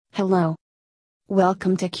Hello.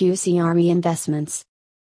 Welcome to QCRE Investments.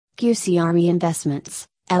 QCRE Investments,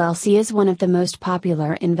 LLC is one of the most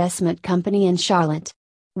popular investment company in Charlotte.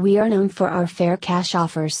 We are known for our fair cash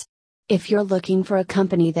offers. If you're looking for a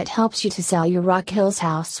company that helps you to sell your Rock Hills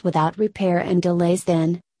house without repair and delays,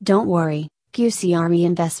 then, don't worry, QCRE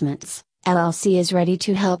Investments, LLC is ready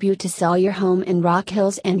to help you to sell your home in Rock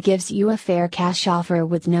Hills and gives you a fair cash offer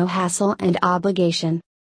with no hassle and obligation.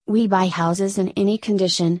 We buy houses in any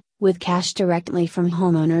condition, with cash directly from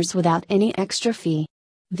homeowners without any extra fee.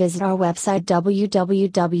 Visit our website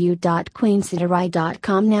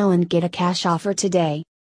www.queencityride.com now and get a cash offer today.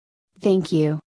 Thank you.